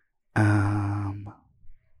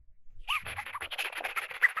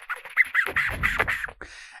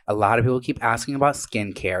 A lot of people keep asking about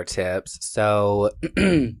skincare tips. So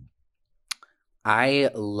I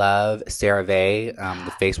love CeraVe,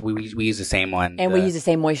 the face. We use the same one, and we use the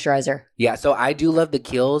same moisturizer. Yeah, so I do love the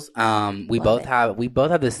Kiehl's. We both have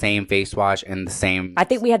the same face wash and the same. I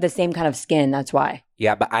think we have the same kind of skin. That's why.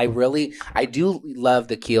 Yeah, but I do love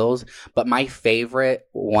the Kiehl's, but my favorite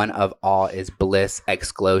one of all is Bliss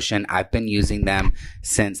Exclusion. I've been using them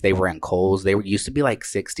since they were in Kohl's. They used to be like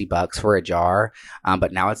 $60 for a jar,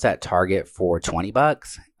 but now it's at Target for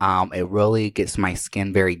 $20. It really gets my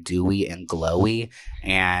skin very dewy and glowy,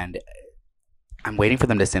 and I'm waiting for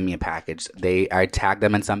them to send me a package. I tagged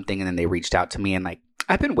them in something, and then they reached out to me, and like,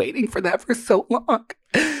 I've been waiting for that for so long.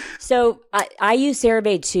 So I use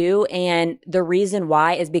CeraVe too, and the reason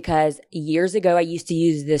why is because years ago I used to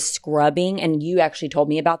use this scrubbing, and you actually told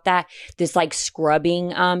me about that, this like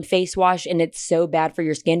scrubbing face wash, and it's so bad for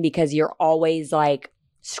your skin because you're always like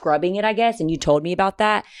scrubbing it, I guess, and you told me about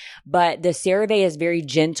that. But the CeraVe is very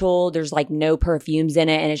gentle. There's like no perfumes in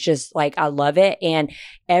it, and it's just like, I love it. And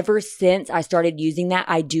ever since I started using that,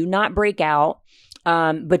 I do not break out.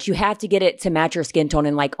 But you have to get it to match your skin tone.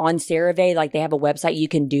 And like on CeraVe, like they have a website, you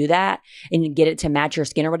can do that and you get it to match your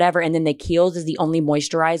skin or whatever. And then the Kiehl's is the only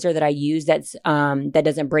moisturizer that I use that's, that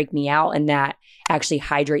doesn't break me out and that actually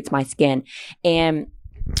hydrates my skin. And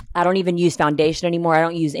I don't even use foundation anymore. I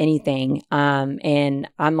don't use anything. And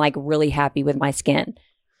I'm like really happy with my skin.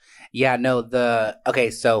 Yeah, no,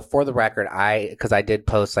 okay, so for the record, because I did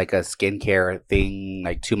post like a skincare thing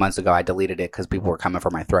like 2 months ago. I deleted it because people were coming for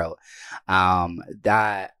my throat.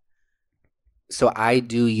 So I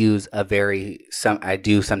do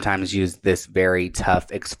sometimes use this very tough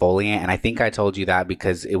exfoliant, and I think I told you that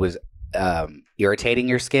because it was irritating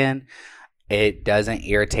your skin. It doesn't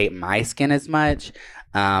irritate my skin as much.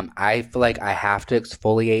 I feel like I have to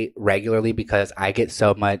exfoliate regularly because I get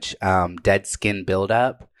so much dead skin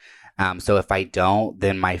buildup. So if I don't,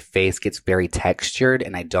 then my face gets very textured,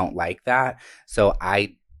 and I don't like that. So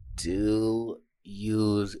I do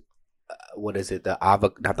use what is it? Not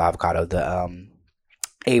the avocado, the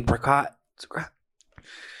apricot.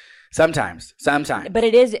 Sometimes. But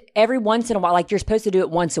it is every once in a while. Like you're supposed to do it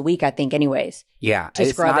once a week, I think. Anyways. Yeah,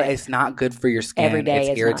 it's not good for your skin. Every day,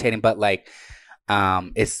 it's irritating. But like,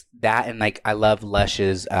 it's that, and like I love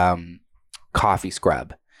Lush's coffee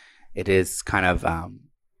scrub. It is kind of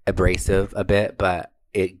abrasive a bit, but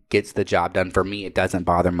it gets the job done for me. It doesn't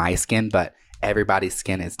bother my skin, but everybody's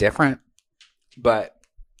skin is different. But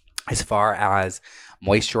as far as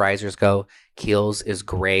moisturizers go, Kiehl's is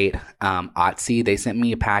great. Otzi, they sent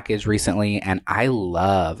me a package recently, and I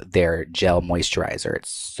love their gel moisturizer. It's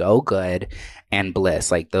so good. And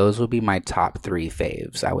Bliss, like those would be my top 3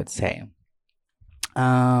 faves, I would say.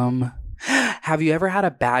 Have you ever had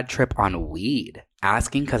a bad trip on weed?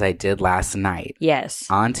 Asking because I did last night. Yes.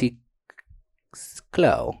 Auntie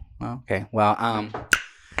Chloe. Okay. Well,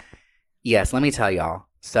 yes, let me tell y'all.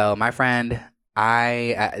 So my friend,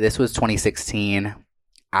 this was 2016.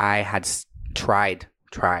 I had tried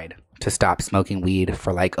to stop smoking weed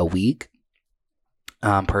for like a week,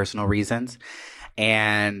 personal reasons.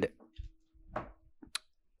 And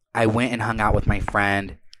I went and hung out with my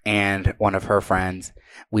friend and one of her friends.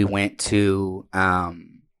 We went to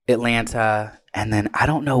Atlanta, and then I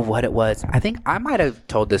don't know what it was. I think I might have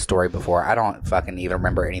told this story before. I don't fucking even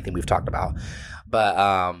remember anything we've talked about.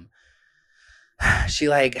 But she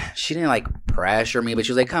didn't like pressure me, but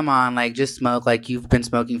she was like, come on, like just smoke, like you've been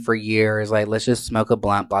smoking for years, like let's just smoke a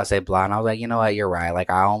blunt, blah, say blah. And I was like, you know what, you're right. Like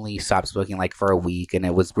I only stopped smoking like for a week, and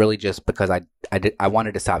it was really just because I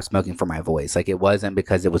wanted to stop smoking for my voice. Like it wasn't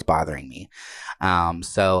because it was bothering me.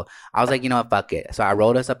 So I was like, you know what, fuck it. So I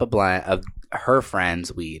rolled us up a blunt of her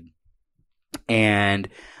friend's weed, and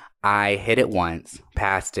I hit it once,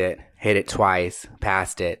 passed it, hit it twice,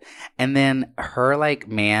 passed it. And then her like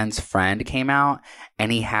man's friend came out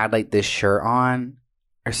and he had like this shirt on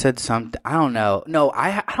or said something. I don't know. No,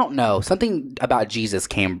 I don't know. Something about Jesus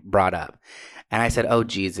brought up. And I said, oh,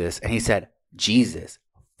 Jesus. And he said, Jesus,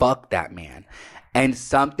 fuck that man. And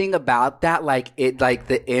something about that, like it, like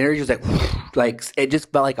the energy was like it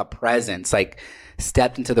just felt like a presence, like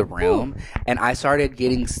stepped into the room. And I started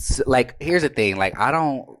getting like, here's the thing, like I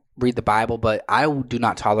don't read the Bible, but I do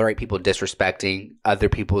not tolerate people disrespecting other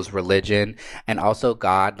people's religion, and also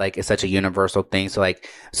God, like, is such a universal thing. So like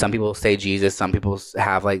some people say Jesus, some people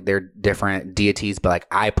have like their different deities, but like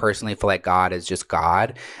I personally feel like God is just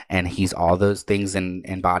God and he's all those things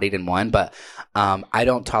embodied in one. But I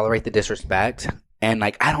don't tolerate the disrespect, and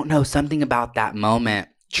like I don't know, something about that moment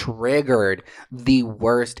triggered the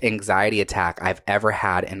worst anxiety attack I've ever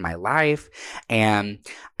had in my life. And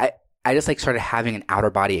I just like started having an outer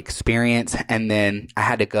body experience, and then I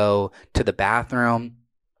had to go to the bathroom,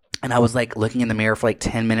 and I was like looking in the mirror for like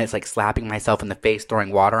 10 minutes, like slapping myself in the face,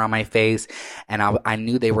 throwing water on my face. And I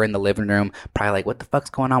knew they were in the living room, probably like, what the fuck's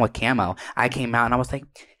going on with Camo? I came out and I was like,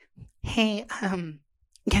 hey, can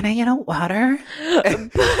I get a water?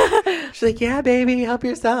 She's like, yeah, baby, help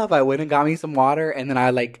yourself. I went and got me some water, and then I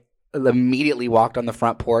like immediately walked on the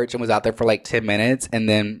front porch and was out there for like 10 minutes. And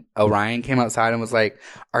then Orion came outside and was like,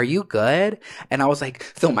 are you good? And I was like,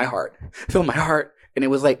 feel my heart. And it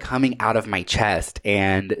was like coming out of my chest.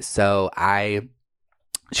 And so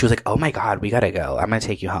she was like, oh my God, we gotta go. I'm gonna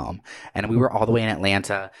take you home. And we were all the way in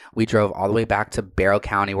Atlanta. We drove all the way back to Barrow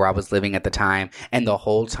County where I was living at the time. And the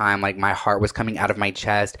whole time, like my heart was coming out of my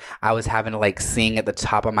chest. I was having to like sing at the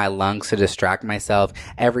top of my lungs to distract myself.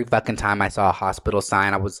 Every fucking time I saw a hospital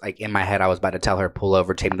sign, I was like in my head, I was about to tell her, pull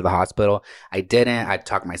over, take me to the hospital. I didn't. I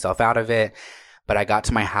talked myself out of it. But I got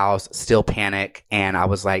to my house, still panic, and I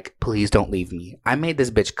was like, please don't leave me. I made this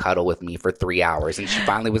bitch cuddle with me for 3 hours. And she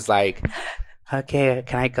finally was like, okay,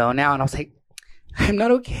 can I go now? And I was like, I'm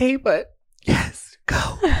not okay, but yes,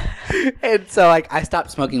 go. And so like I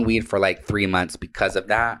stopped smoking weed for like 3 months because of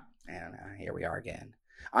that. And here we are again.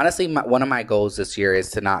 Honestly, one of my goals this year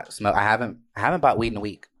is to not smoke. I haven't bought weed in a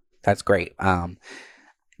week. That's great.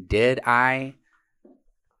 Did I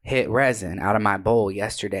hit resin out of my bowl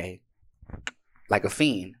yesterday like a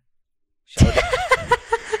fiend?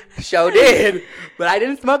 Sure did, but I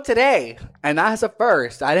didn't smoke today, and that's a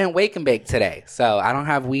first. I didn't wake and bake today, so I don't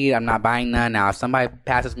have weed. I'm not buying none now. If somebody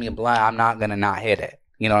passes me a blunt, I'm not gonna not hit it.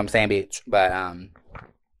 You know what I'm saying, bitch? But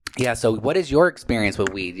yeah. So, what is your experience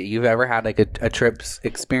with weed? You've ever had like a trips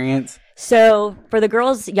experience? So for the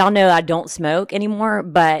girls, y'all know I don't smoke anymore,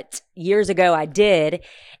 but years ago I did,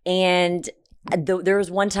 and there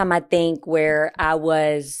was one time I think where I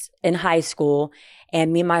was in high school.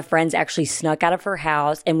 And me and my friends actually snuck out of her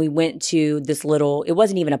house, and we went to this little, it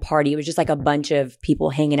wasn't even a party. It was just like a bunch of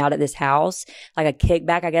people hanging out at this house, like a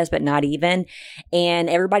kickback, I guess, but not even. And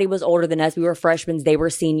everybody was older than us. We were freshmen. They were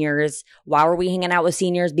seniors. Why were we hanging out with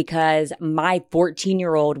seniors? Because my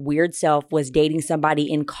 14-year-old weird self was dating somebody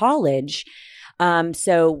in college.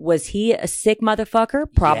 So was he a sick motherfucker?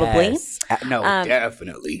 Probably. Yes. No,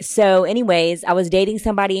 definitely. So anyways, I was dating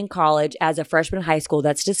somebody in college as a freshman in high school.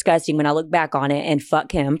 That's disgusting when I look back on it, and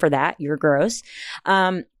fuck him for that. You're gross.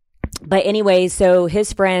 But anyways, so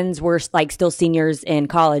his friends were like still seniors in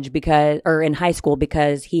college or in high school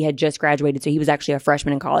because he had just graduated. So he was actually a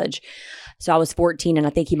freshman in college. So I was 14 and I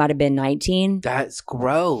think he might have been 19. That's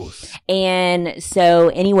gross. And so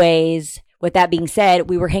anyways, with that being said,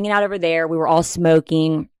 we were hanging out over there. We were all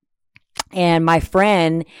smoking. And my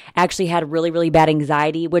friend actually had really, really bad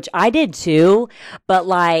anxiety, which I did too, but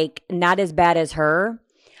like not as bad as her.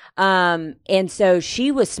 And so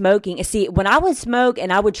she was smoking. See, when I would smoke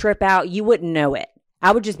and I would trip out, you wouldn't know it.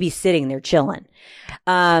 I would just be sitting there chilling.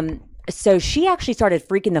 So she actually started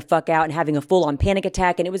freaking the fuck out and having a full on panic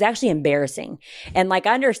attack. And it was actually embarrassing. And like,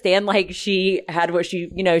 I understand like she had what she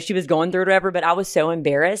was going through or whatever, but I was so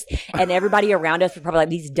embarrassed. And everybody around us were probably like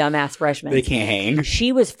these dumbass freshmen. They can't hang.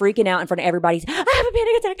 She was freaking out in front of everybody. I have a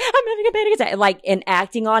panic attack. I'm having a panic attack. Like, and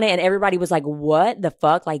acting on it. And everybody was like, what the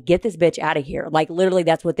fuck? Like, get this bitch out of here. Like, literally,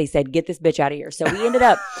 that's what they said. Get this bitch out of here. So we ended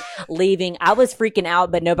up leaving. I was freaking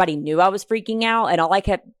out, but nobody knew I was freaking out. And all I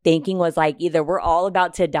kept thinking was like, either we're all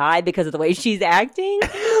about to die because of the way she's acting,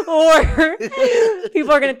 or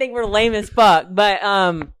people are going to think we're lame as fuck. But,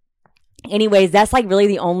 anyways, that's like really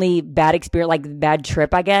the only bad experience, like bad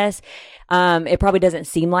trip, I guess. It probably doesn't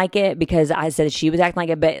seem like it because I said she was acting like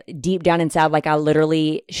it, but deep down inside, like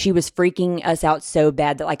she was freaking us out so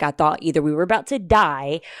bad that like I thought either we were about to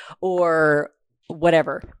die or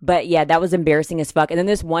whatever. But yeah, that was embarrassing as fuck. And then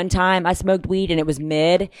this one time I smoked weed and it was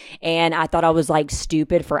mid, and I thought I was like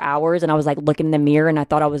stupid for hours, and I was like looking in the mirror and I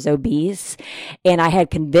thought I was obese, and I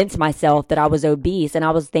had convinced myself that I was obese, and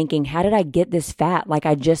I was thinking, how did I get this fat? Like,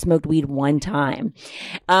 I just smoked weed one time.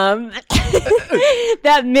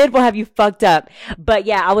 That mid will have you fucked up. But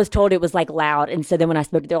yeah, I was told it was like loud, and so then when I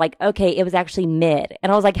smoked it, they're like, okay, it was actually mid.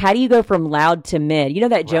 And I was like, how do you go from loud to mid? You know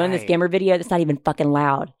that Joe and the Scammer video? That's not even fucking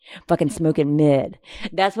loud. Fucking smoking mid.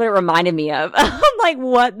 That's what it reminded me of. I'm like,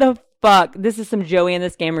 what the fuck? This is some Joey and the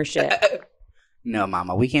Scammer shit. No,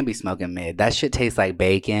 mama, we can't be smoking mid. That shit tastes like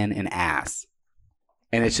bacon and ass.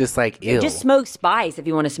 And it's just like, ew. Just smoke spice if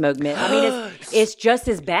you want to smoke mid. I mean, it's just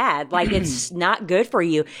as bad. Like, it's not good for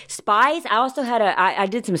you. Spice, I also had I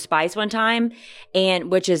did some spice one time,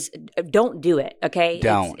 and which is, don't do it, okay?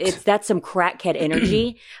 Don't. That's some crackhead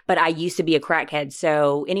energy, but I used to be a crackhead.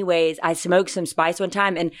 So anyways, I smoked some spice one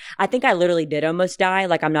time, and I think I literally did almost die.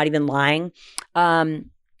 Like, I'm not even lying.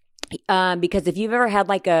 Because if you've ever had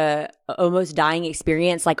like a almost dying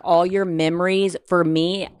experience, like all your memories, for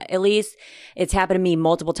me at least, it's happened to me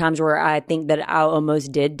multiple times where I think that I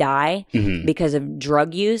almost did die because of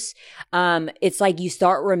drug use. It's like you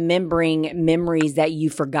start remembering memories that you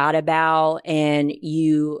forgot about, and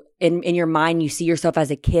you in your mind you see yourself as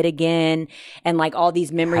a kid again, and like all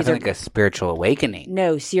these memories having like a spiritual awakening.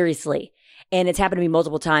 No, seriously. And it's happened to me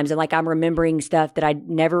multiple times. And like, I'm remembering stuff that I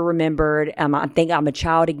never remembered. I think I'm a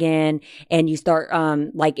child again. And you start,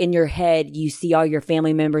 like in your head, you see all your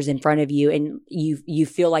family members in front of you, and you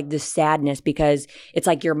feel like this sadness because it's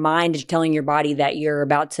like your mind is telling your body that you're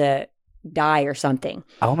about to die or something.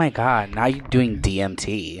 Oh my God. Now you're doing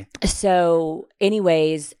DMT. So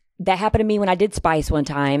anyways, that happened to me when I did spice one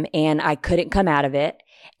time, and I couldn't come out of it.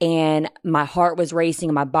 And my heart was racing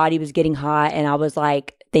and my body was getting hot, and I was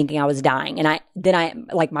like, thinking I was dying. And I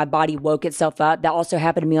like, my body woke itself up. That also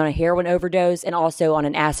happened to me on a heroin overdose and also on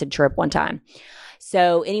an acid trip one time.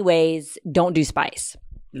 So anyways, don't do spice.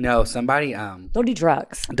 No, somebody, don't do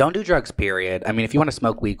drugs. Don't do drugs, period. I mean, if you want to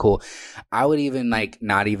smoke weed, cool. I would even like,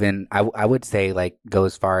 not even, I would say like go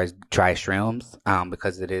as far as try shrooms,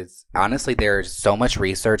 because it is, honestly, there's so much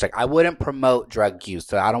research. Like, I wouldn't promote drug use,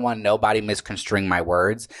 so I don't want nobody misconstruing my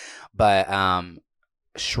words, but,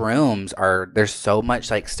 shrooms there's so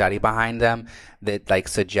much like study behind them that like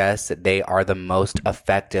suggests that they are the most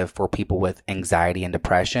effective for people with anxiety and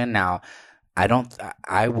depression. Now,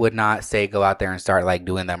 I would not say go out there and start like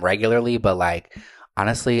doing them regularly, but like,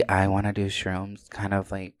 honestly, I want to do shrooms kind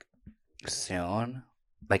of like soon,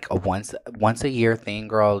 like a once a year thing.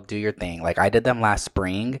 Girl, do your thing. Like, I did them last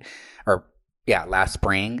spring,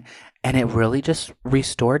 and it really just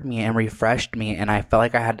restored me and refreshed me, and I felt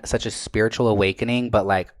like I had such a spiritual awakening. But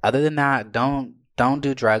like, other than that, don't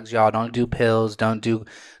do drugs, y'all. Don't do pills, don't do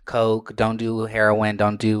coke, don't do heroin,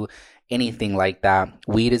 don't do anything like that.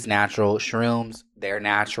 Weed is natural. Shrooms, they're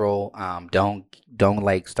natural. Don't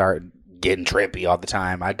like start getting trippy all the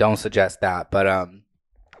time. I don't suggest that. But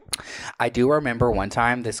I do remember one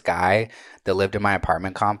time this guy that lived in my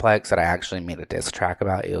apartment complex that I actually made a diss track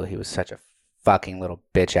about. Ew, he was such a fucking little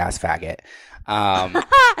bitch ass faggot.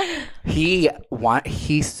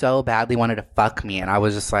 He so badly wanted to fuck me, and I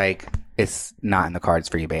was just like, it's not in the cards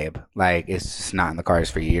for you, babe. Like, it's just not in the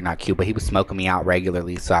cards for you. You're not cute. But he was smoking me out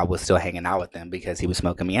regularly, so I was still hanging out with him because he was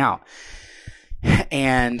smoking me out.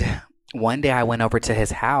 And one day I went over to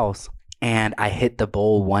his house and I hit the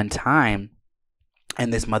bowl one time,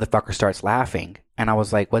 and this motherfucker starts laughing, and I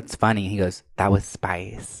was like, what's funny? He goes, that was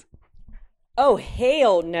spice. Oh,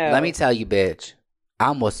 hell no. Let me tell you, bitch, I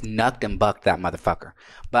almost nucked and bucked that motherfucker.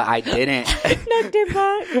 But I didn't. Nucked and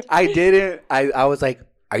bucked? I didn't. I was like,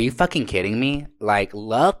 are you fucking kidding me? Like,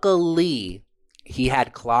 luckily, he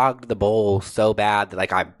had clogged the bowl so bad that,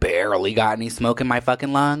 like, I barely got any smoke in my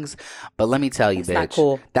fucking lungs. But let me tell you, that's bitch. Not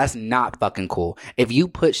cool. That's not fucking cool. If you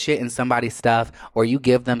put shit in somebody's stuff or you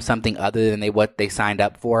give them something other than what they signed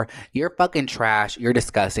up for, you're fucking trash. You're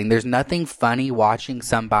disgusting. There's nothing funny watching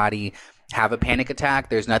somebody have a panic attack.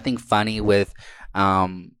 There's nothing funny with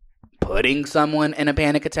putting someone in a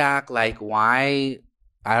panic attack. Like, why?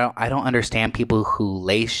 I don't understand people who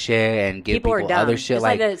lace shit and give people other shit. It's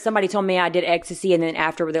like somebody told me I did ecstasy, and then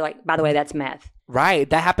after they're like, by the way, that's meth. Right.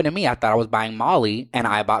 That happened to me. I thought I was buying Molly, and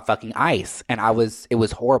I bought fucking ice, and it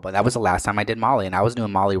was horrible. That was the last time I did Molly, and I was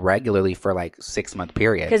doing Molly regularly for like 6-month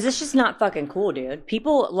period. Because it's just not fucking cool, dude.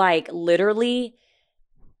 People like literally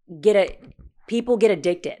get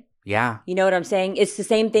addicted. Yeah. You know what I'm saying? It's the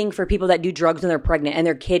same thing for people that do drugs when they're pregnant and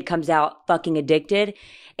their kid comes out fucking addicted.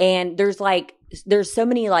 And there's so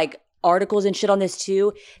many like articles and shit on this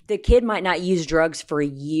too. The kid might not use drugs for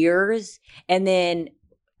years, and then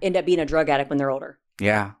end up being a drug addict when they're older.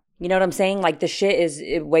 Yeah. You know what I'm saying? Like, the shit is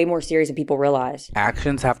way more serious than people realize.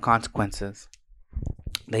 Actions have consequences.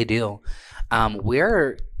 They do.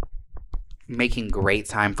 We're making great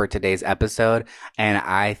time for today's episode, and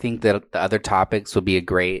I think that the other topics will be a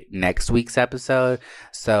great next week's episode.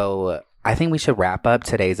 So I think we should wrap up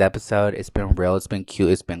today's episode. It's been real. It's been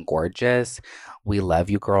cute. It's been gorgeous. We love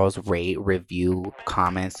you girls. Rate, review,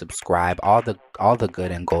 comment, subscribe, all the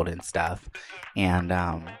good and golden stuff. And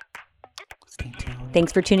stay tuned.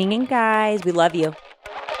 Thanks for tuning in, guys. We love you.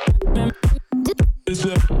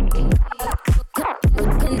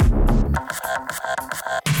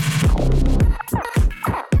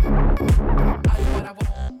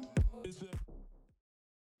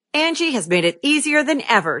 Angie has made it easier than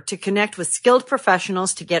ever to connect with skilled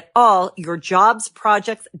professionals to get all your jobs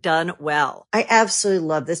projects done well. I absolutely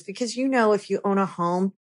love this because, you know, if you own a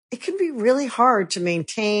home, it can be really hard to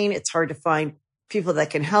maintain. It's hard to find people that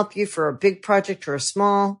can help you for a big project or a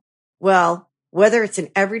small. Well, whether it's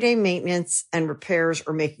in everyday maintenance and repairs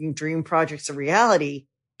or making dream projects a reality,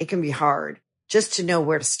 it can be hard just to know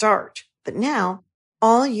where to start. But now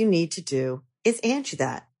all you need to do is Angie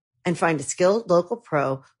that and find a skilled local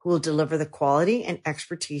pro who will deliver the quality and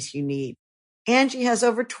expertise you need. Angie has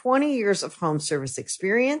over 20 years of home service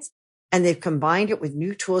experience, and they've combined it with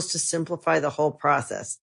new tools to simplify the whole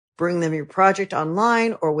process. Bring them your project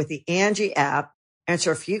online or with the Angie app,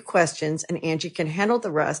 answer a few questions, and Angie can handle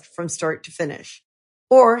the rest from start to finish.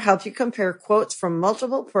 Or help you compare quotes from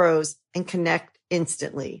multiple pros and connect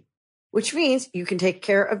instantly, which means you can take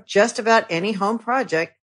care of just about any home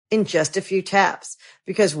project in just a few taps.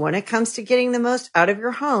 Because when it comes to getting the most out of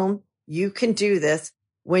your home, you can do this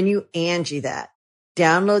when you Angie that.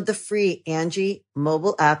 Download the free Angie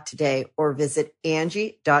mobile app today or visit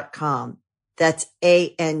Angie.com. That's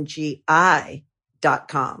ANGI.com.